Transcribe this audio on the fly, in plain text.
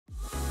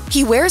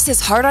He wears his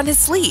heart on his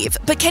sleeve,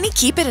 but can he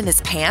keep it in his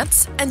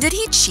pants? And did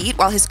he cheat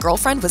while his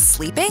girlfriend was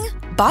sleeping?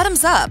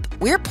 Bottoms up,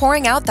 we're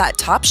pouring out that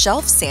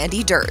top-shelf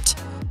sandy dirt.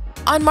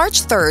 On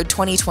March 3,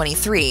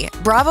 2023,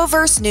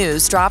 Bravoverse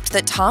News dropped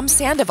that Tom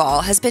Sandoval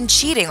has been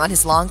cheating on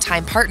his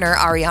longtime partner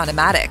Ariana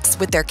Madix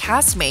with their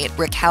castmate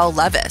Raquel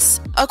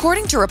Leviss.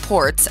 According to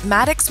reports,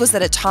 Madix was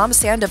at a Tom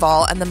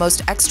Sandoval and the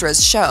Most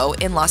Extras show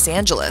in Los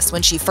Angeles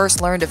when she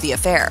first learned of the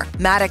affair.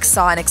 Madix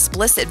saw an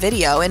explicit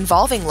video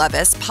involving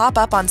Leviss pop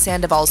up on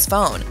Sandoval's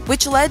phone,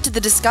 which led to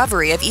the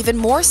discovery of even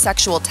more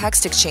sexual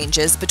text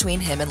exchanges between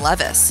him and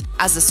Leviss.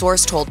 As the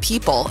source told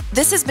People,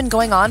 this has been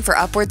going on for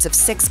upwards of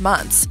 6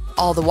 months.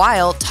 All the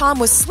while, Tom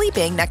was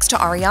sleeping next to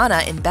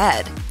Ariana in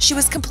bed. She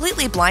was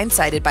completely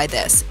blindsided by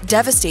this.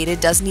 Devastated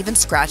doesn't even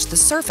scratch the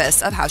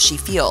surface of how she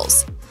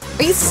feels.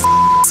 Are you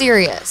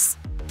serious?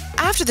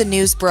 After the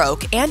news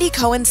broke, Andy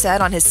Cohen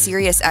said on his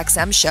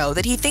SiriusXM show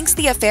that he thinks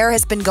the affair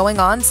has been going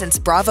on since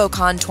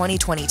BravoCon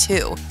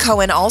 2022.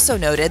 Cohen also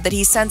noted that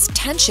he sensed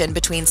tension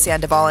between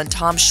Sandoval and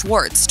Tom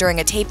Schwartz during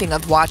a taping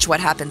of Watch What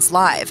Happens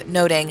Live,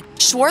 noting,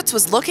 "Schwartz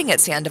was looking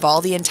at Sandoval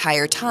the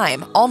entire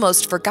time,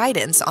 almost for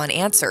guidance on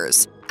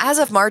answers." As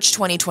of March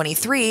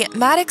 2023,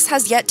 Madix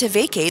has yet to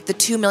vacate the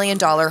 $2 million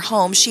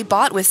home she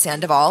bought with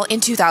Sandoval in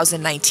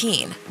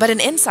 2019. But an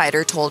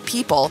insider told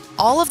People,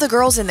 all of the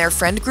girls in their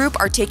friend group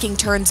are taking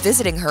turns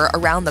visiting her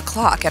around the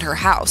clock at her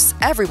house.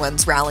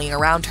 Everyone's rallying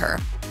around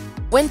her.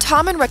 When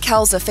Tom and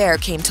Raquel's affair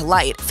came to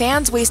light,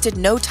 fans wasted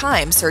no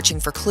time searching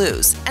for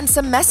clues, and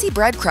some messy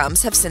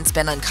breadcrumbs have since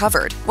been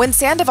uncovered. When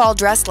Sandoval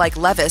dressed like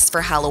Leviss for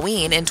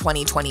Halloween in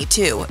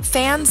 2022,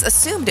 fans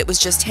assumed it was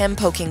just him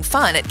poking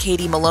fun at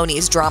Katie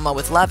Maloney's drama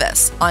with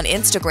Leviss. On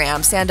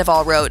Instagram,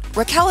 Sandoval wrote,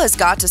 "Raquel has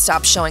got to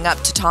stop showing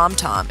up to Tom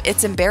Tom.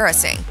 It's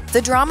embarrassing."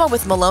 The drama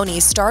with Maloney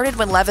started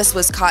when Leviss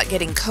was caught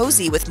getting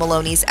cozy with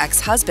Maloney's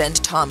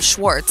ex-husband, Tom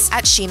Schwartz,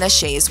 at Sheena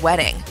Shea's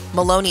wedding.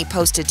 Maloney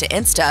posted to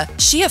Insta,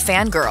 "She a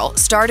fangirl,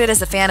 started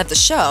as a fan of the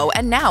show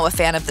and now a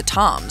fan of the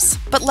Toms."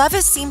 But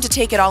Leviss seemed to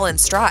take it all in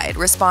stride,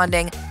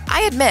 responding,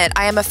 "I admit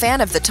I am a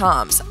fan of the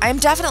Toms. I am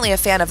definitely a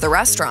fan of the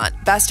restaurant.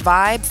 Best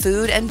vibe,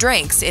 food, and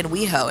drinks in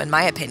WeHo, in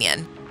my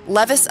opinion."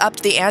 Leviss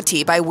upped the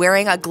ante by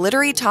wearing a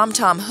glittery Tom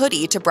Tom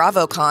hoodie to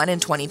BravoCon in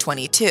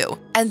 2022.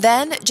 And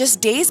then, just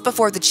days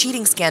before the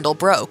cheating scandal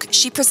broke,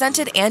 she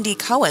presented Andy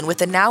Cohen with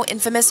the now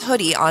infamous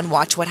hoodie on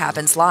Watch What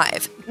Happens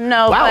Live.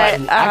 No, wow,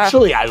 but, I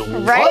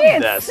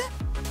love this.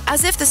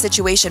 As if the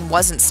situation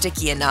wasn't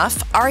sticky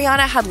enough,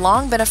 Ariana had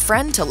long been a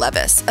friend to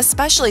Leviss,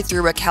 especially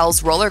through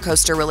Raquel's roller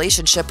coaster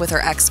relationship with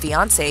her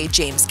ex-fiancé,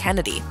 James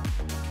Kennedy.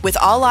 With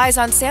all eyes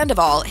on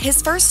Sandoval,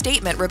 his first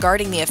statement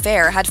regarding the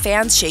affair had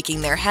fans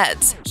shaking their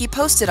heads. He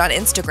posted on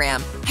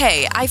Instagram,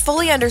 "Hey, I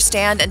fully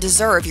understand and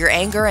deserve your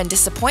anger and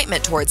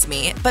disappointment towards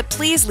me, but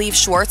please leave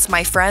Schwartz,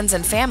 my friends,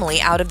 and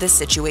family out of this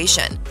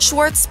situation.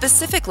 Schwartz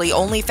specifically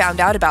only found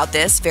out about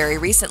this very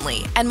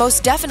recently, and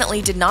most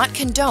definitely did not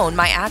condone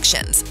my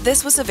actions.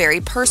 This was a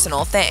very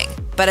personal thing."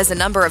 But as a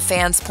number of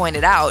fans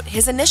pointed out,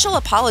 his initial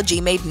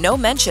apology made no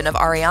mention of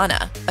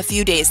Ariana. A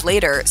few days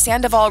later,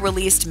 Sandoval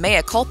released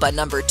Mea Culpa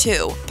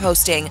 #2,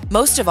 posting,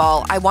 "Most of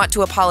all, I want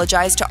to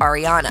apologize to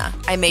Ariana.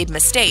 I made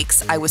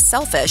mistakes, I was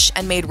selfish,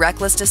 and made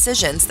reckless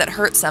decisions that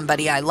hurt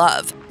somebody I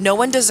love. No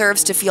one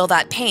deserves to feel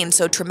that pain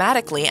so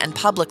traumatically and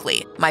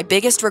publicly. My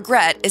biggest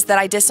regret is that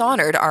I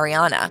dishonored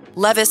Ariana."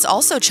 Leviss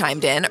also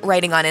chimed in,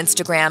 writing on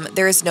Instagram,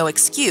 "There is no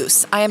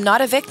excuse. I am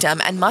not a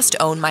victim and must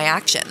own my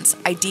actions.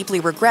 I deeply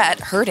regret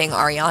hurting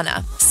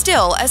Ariana."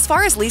 Still, as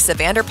far as Lisa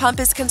Vanderpump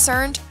is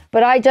concerned,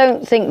 But I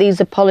don't think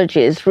these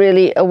apologies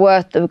really are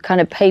worth the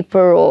kind of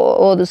paper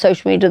or the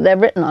social media they're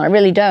written on. I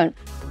really don't.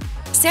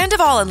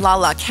 Sandoval and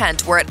Lala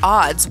Kent were at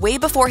odds way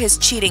before his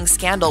cheating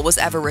scandal was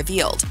ever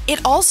revealed. It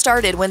all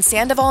started when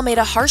Sandoval made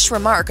a harsh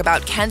remark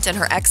about Kent and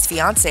her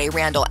ex-fiancé,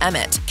 Randall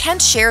Emmett.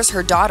 Kent shares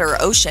her daughter,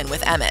 Ocean,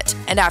 with Emmett,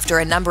 and after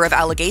a number of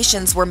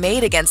allegations were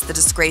made against the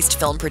disgraced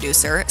film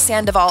producer,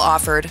 Sandoval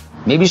offered,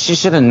 "Maybe she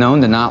should have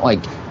known to not,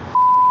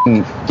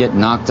 get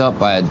knocked up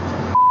by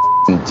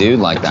a dude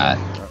like that."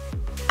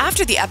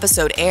 After the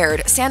episode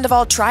aired,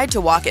 Sandoval tried to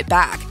walk it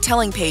back,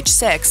 telling Page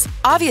 6,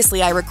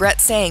 "Obviously I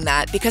regret saying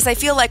that because I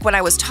feel like when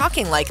I was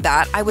talking like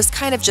that, I was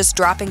kind of just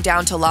dropping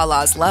down to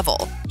Lala's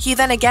level." He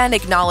then again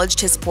acknowledged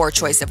his poor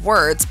choice of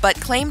words,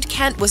 but claimed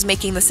Kent was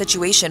making the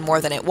situation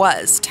more than it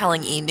was,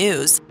 telling E!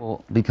 News,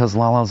 "Well, because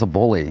Lala's a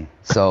bully,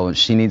 so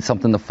she needs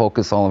something to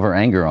focus all of her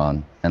anger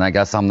on, and I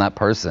guess I'm that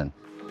person."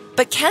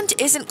 But Kent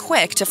isn't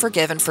quick to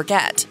forgive and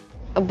forget.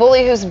 A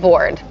bully who's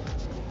bored.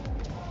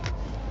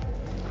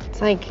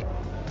 It's like,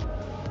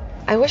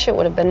 I wish it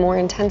would have been more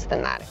intense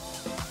than that.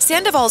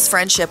 Sandoval's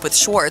friendship with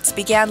Schwartz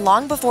began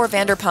long before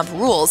Vanderpump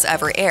Rules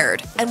ever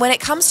aired, and when it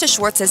comes to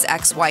Schwartz's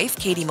ex-wife,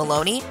 Katie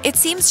Maloney, it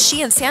seems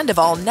she and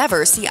Sandoval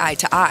never see eye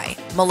to eye.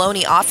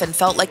 Maloney often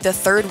felt like the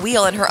third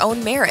wheel in her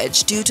own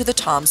marriage due to the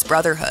Toms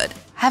brotherhood.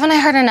 Haven't I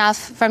heard enough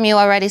from you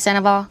already,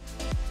 Sandoval?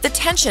 The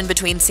tension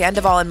between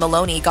Sandoval and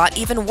Maloney got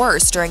even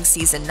worse during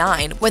season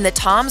 9, when the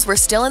Toms were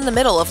still in the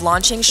middle of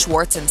launching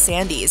Schwartz and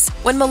Sandy's.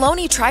 When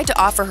Maloney tried to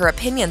offer her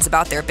opinions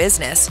about their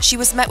business, she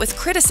was met with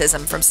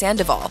criticism from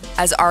Sandoval.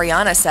 As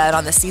Ariana said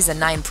on the season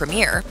 9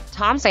 premiere,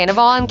 Tom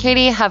Sandoval and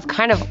Katie have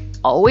kind of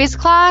always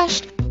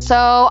clashed,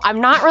 so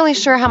I'm not really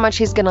sure how much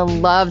he's gonna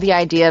love the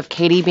idea of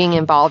Katie being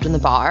involved in the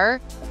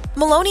bar.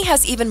 Maloney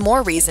has even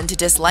more reason to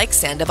dislike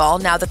Sandoval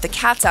now that the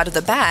cat's out of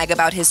the bag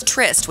about his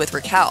tryst with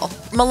Raquel.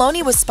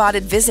 Maloney was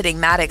spotted visiting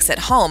Maddox at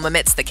home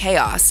amidst the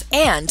chaos,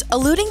 and,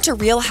 alluding to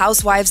Real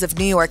Housewives of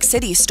New York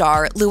City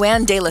star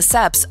Luann de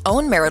Lesseps'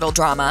 own marital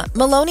drama,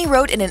 Maloney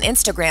wrote in an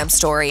Instagram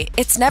story,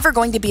 "It's never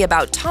going to be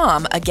about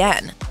Tom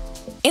again."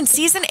 In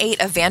Season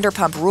 8 of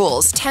Vanderpump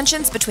Rules,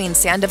 tensions between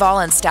Sandoval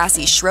and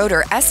Stassi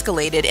Schroeder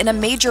escalated in a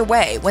major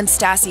way when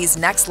Stassi's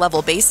Next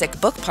Level Basic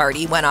book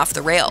party went off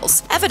the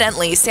rails.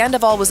 Evidently,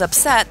 Sandoval was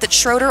upset that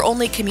Schroeder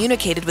only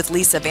communicated with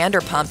Lisa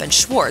Vanderpump and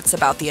Schwartz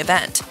about the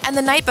event. And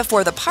the night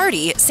before the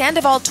party,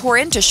 Sandoval tore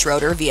into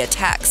Schroeder via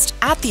text.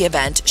 At the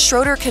event,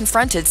 Schroeder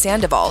confronted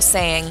Sandoval,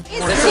 saying,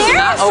 "Is there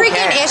a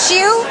freaking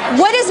issue?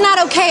 What is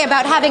not okay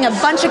about having a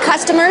bunch of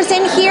customers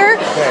in here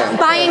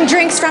buying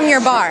drinks from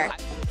your bar?"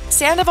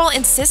 Sandoval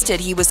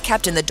insisted he was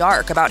kept in the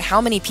dark about how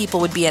many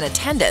people would be in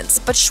attendance,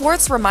 but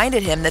Schwartz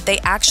reminded him that they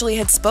actually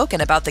had spoken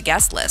about the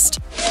guest list.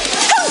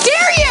 How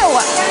dare you!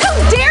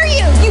 How dare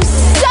you, you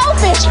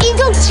selfish,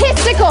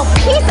 egotistical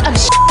piece of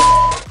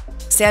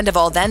shit!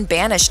 Sandoval then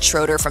banished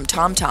Schroeder from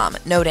Tom Tom,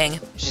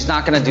 noting, She's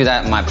not gonna do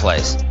that in my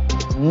place.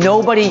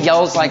 Nobody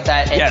yells like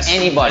that at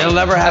anybody. It'll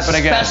never happen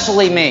again.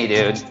 Especially me,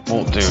 dude.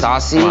 Well, dude,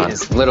 Stassi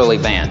is literally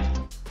banned.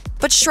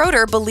 But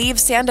Schroeder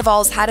believes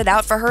Sandoval's had it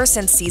out for her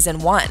since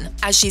season 1.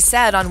 As she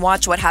said on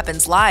Watch What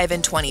Happens Live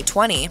in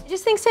 2020, I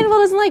just think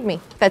Sandoval doesn't like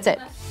me. That's it.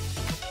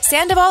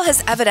 Sandoval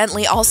has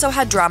evidently also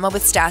had drama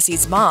with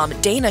Stassi's mom,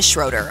 Dana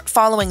Schroeder,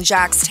 following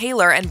Jax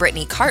Taylor and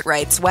Brittany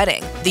Cartwright's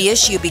wedding. The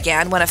issue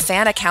began when a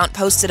fan account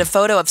posted a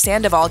photo of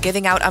Sandoval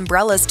giving out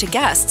umbrellas to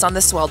guests on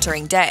the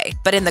sweltering day.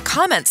 But in the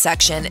comment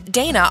section,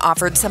 Dana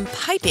offered some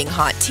piping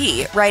hot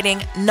tea,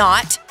 writing,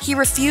 "Not, he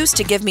refused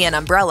to give me an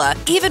umbrella,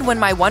 even when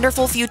my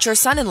wonderful future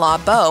son-in-law,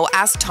 Beau,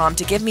 asked Tom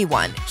to give me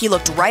one. He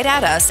looked right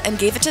at us and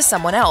gave it to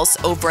someone else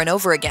over and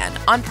over again,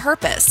 on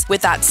purpose,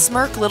 with that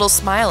smirk little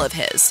smile of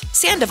his."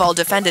 Sandoval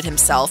defended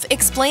himself,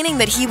 explaining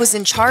that he was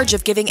in charge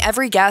of giving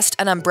every guest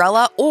an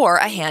umbrella or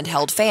a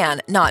handheld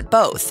fan, not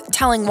both,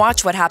 telling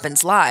Watch What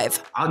Happens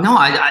Live. No,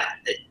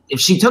 if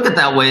she took it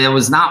that way, it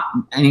was not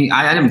any,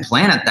 I didn't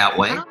plan it that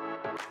way.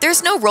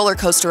 There's no roller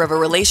coaster of a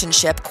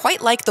relationship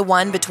quite like the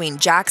one between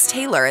Jax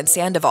Taylor and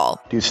Sandoval.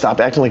 Dude, stop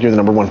acting like you're the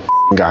number one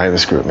guy in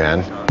this group,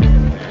 man.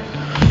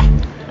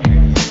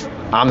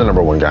 I'm the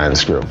number one guy in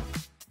this group.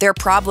 Their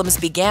problems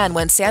began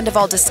when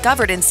Sandoval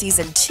discovered in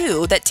season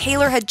 2 that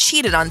Taylor had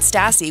cheated on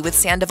Stassi with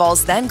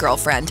Sandoval's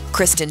then-girlfriend,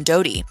 Kristen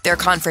Doty. Their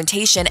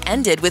confrontation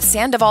ended with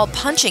Sandoval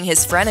punching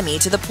his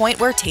frenemy to the point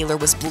where Taylor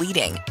was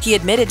bleeding. He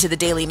admitted to the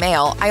Daily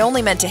Mail, "I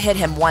only meant to hit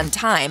him one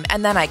time,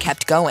 and then I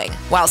kept going."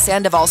 While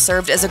Sandoval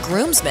served as a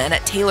groomsman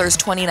at Taylor's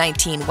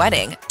 2019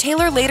 wedding,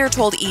 Taylor later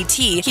told ET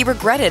he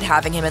regretted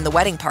having him in the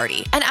wedding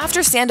party. And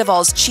after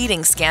Sandoval's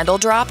cheating scandal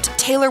dropped,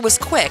 Taylor was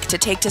quick to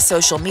take to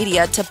social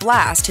media to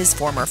blast his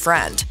former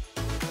friend.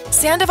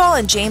 Sandoval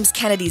and James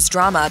Kennedy's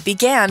drama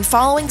began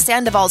following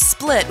Sandoval's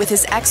split with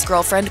his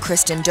ex-girlfriend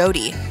Kristen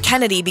Doty.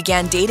 Kennedy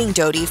began dating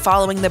Doty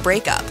following the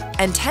breakup,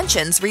 and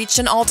tensions reached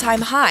an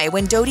all-time high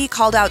when Doty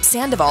called out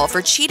Sandoval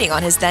for cheating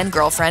on his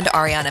then-girlfriend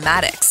Ariana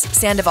Maddox.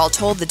 Sandoval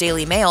told the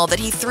Daily Mail that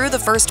he threw the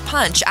first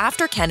punch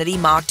after Kennedy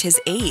mocked his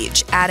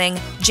age,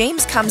 adding,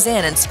 "James comes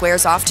in and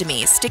squares off to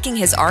me, sticking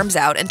his arms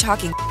out and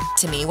talking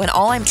to me when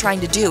all I'm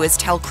trying to do is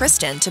tell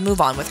Kristen to move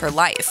on with her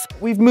life."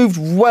 We've moved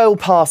well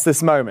past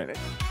this moment.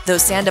 Though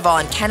Sandoval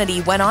and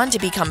Kennedy went on to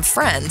become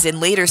friends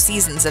in later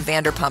seasons of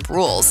Vanderpump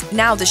Rules,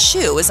 now the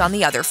shoe is on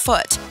the other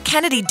foot.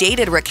 Kennedy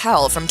dated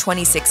Raquel from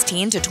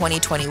 2016 to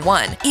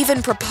 2021,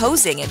 even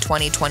proposing in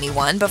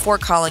 2021 before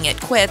calling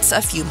it quits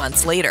a few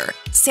months later.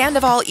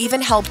 Sandoval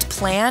even helped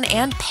plan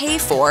and pay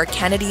for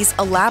Kennedy's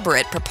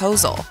elaborate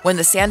proposal. When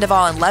the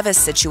Sandoval and Leviss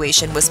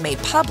situation was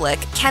made public,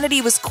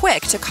 Kennedy was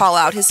quick to call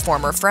out his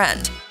former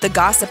friend. The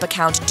gossip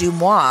account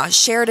DeuxMoi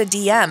shared a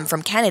DM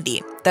from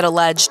Kennedy that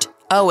alleged,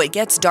 "Oh, it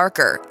gets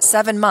darker.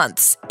 7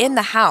 months. In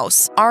the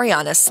house.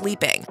 Ariana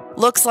sleeping.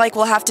 Looks like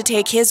we'll have to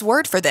take his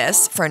word for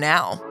this for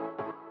now."